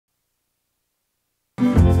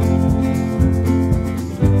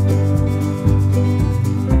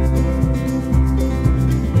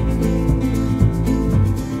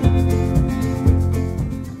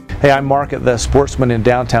Hey, I'm Mark at the Sportsman in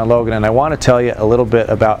downtown Logan, and I want to tell you a little bit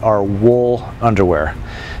about our wool underwear.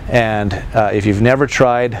 And if you've never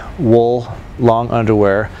tried wool long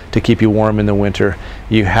underwear to keep you warm in the winter,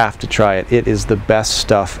 you have to try it. It is the best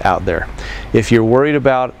stuff out there. If you're worried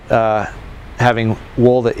about having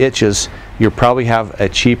wool that itches, you'll probably have a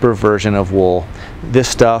cheaper version of wool. This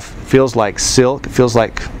stuff feels like silk, it feels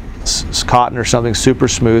like cotton or something, super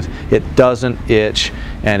smooth. It doesn't itch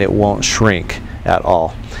and it won't shrink at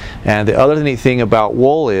all. And the other neat thing about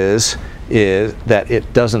wool is that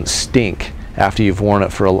it doesn't stink after you've worn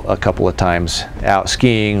it for a couple of times out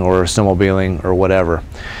skiing or snowmobiling or whatever.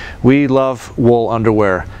 We love wool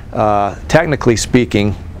underwear. Technically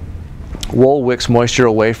speaking, wool wicks moisture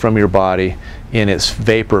away from your body in its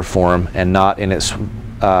vapor form and not in its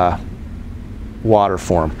water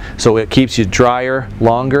form. So it keeps you drier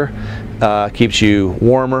longer, keeps you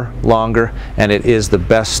warmer longer, and it is the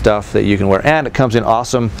best stuff that you can wear. And it comes in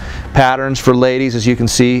awesome patterns for ladies, as you can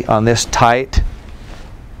see on this tight.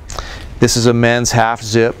 This is a men's half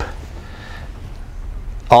zip.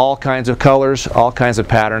 All kinds of colors, all kinds of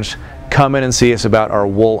patterns. Come in and see us about our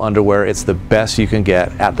wool underwear. It's the best you can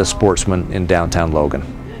get at the Sportsman in downtown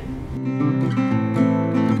Logan.